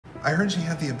I heard she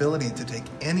had the ability to take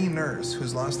any nurse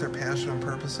who's lost their passion and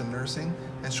purpose in nursing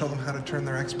and show them how to turn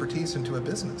their expertise into a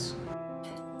business.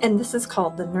 And this is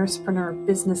called the NursePreneur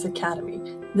Business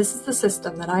Academy. This is the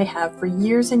system that I have for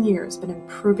years and years been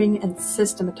improving and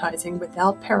systematizing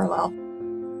without parallel.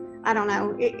 I don't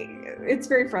know. It's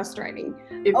very frustrating.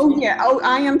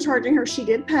 I am charging her. She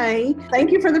did pay. Thank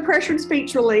you for the pressured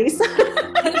speech release.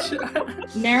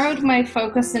 Narrowed my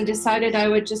focus and decided I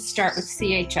would just start with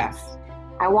CHF.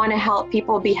 I want to help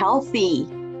people be healthy.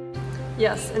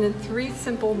 Yes, and in 3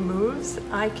 simple moves,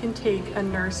 I can take a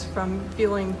nurse from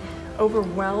feeling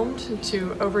overwhelmed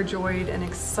to overjoyed and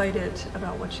excited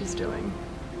about what she's doing.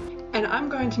 And I'm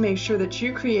going to make sure that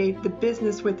you create the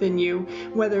business within you,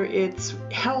 whether it's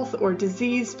health or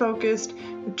disease focused,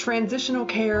 transitional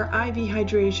care, IV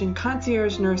hydration,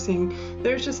 concierge nursing.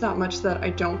 There's just not much that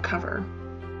I don't cover.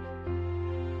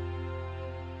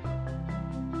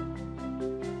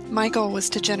 My goal was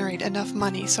to generate enough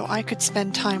money so I could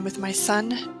spend time with my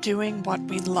son doing what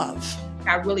we love.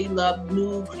 I really love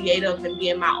new creative and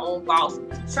being my own boss.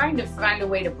 Trying to find a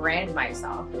way to brand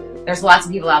myself. There's lots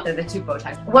of people out there that do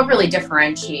Botox. What really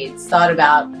differentiates? Thought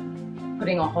about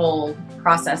putting a whole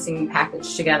processing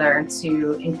package together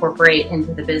to incorporate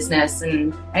into the business,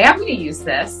 and I am going to use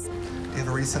this. Do you have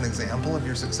a recent example of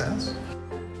your success?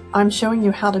 I'm showing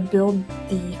you how to build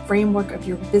the framework of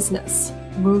your business,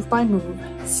 move by move,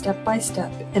 step by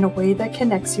step, in a way that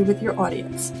connects you with your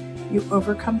audience. You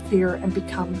overcome fear and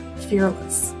become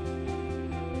fearless.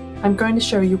 I'm going to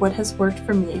show you what has worked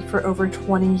for me for over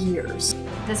 20 years.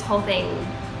 This whole thing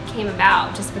came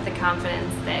about just with the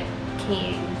confidence that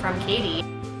came from Catie.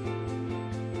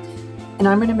 And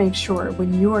I'm going to make sure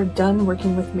when you are done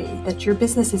working with me that your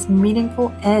business is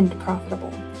meaningful and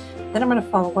profitable. Then I'm going to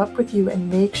follow up with you and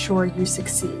make sure you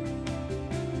succeed.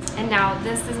 And now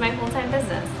this is my full-time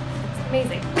business. It's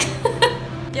amazing.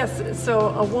 Yes, so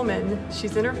a woman,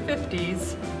 she's in her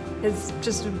 50s, is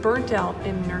just burnt out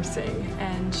in nursing,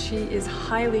 and she is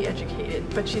highly educated,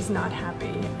 but she's not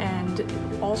happy, and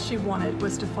all she wanted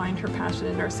was to find her passion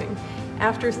in nursing.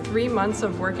 After 3 months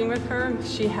of working with her,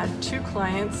 she had 2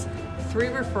 clients, 3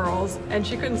 referrals, and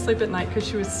she couldn't sleep at night because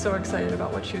she was so excited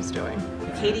about what she was doing.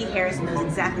 Catie Harris knows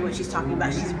exactly what she's talking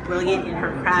about. She's brilliant in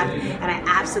her craft, and I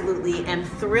absolutely am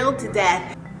thrilled to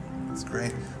death. That's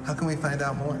great. How can we find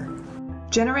out more?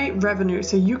 Generate revenue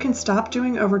so you can stop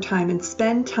doing overtime and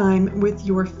spend time with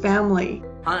your family.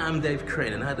 Hi, I'm Dave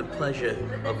Crane, and I had the pleasure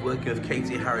of working with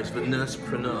Catie Harris for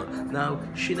NursePreneur. Now,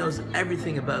 she knows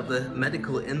everything about the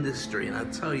medical industry, and I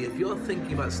tell you, if you're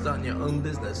thinking about starting your own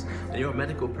business and you're a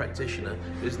medical practitioner,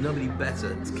 there's nobody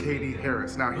better. It's Catie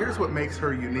Harris. Now, here's what makes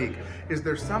her unique, is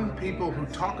there's some people who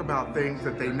talk about things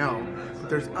that they know, but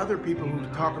there's other people who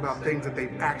talk about things that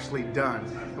they've actually done.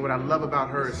 And what I love about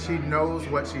her is she knows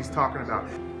what she's talking about.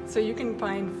 So you can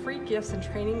find free gifts and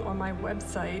training on my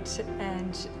website,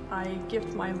 and I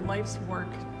gift my life's work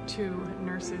to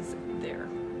nurses there.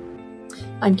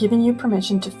 I'm giving you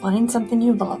permission to find something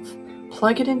you love,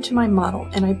 plug it into my model,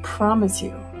 and I promise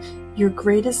you, your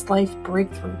greatest life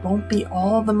breakthrough won't be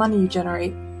all the money you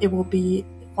generate, it will be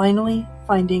finally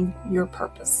finding your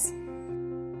purpose.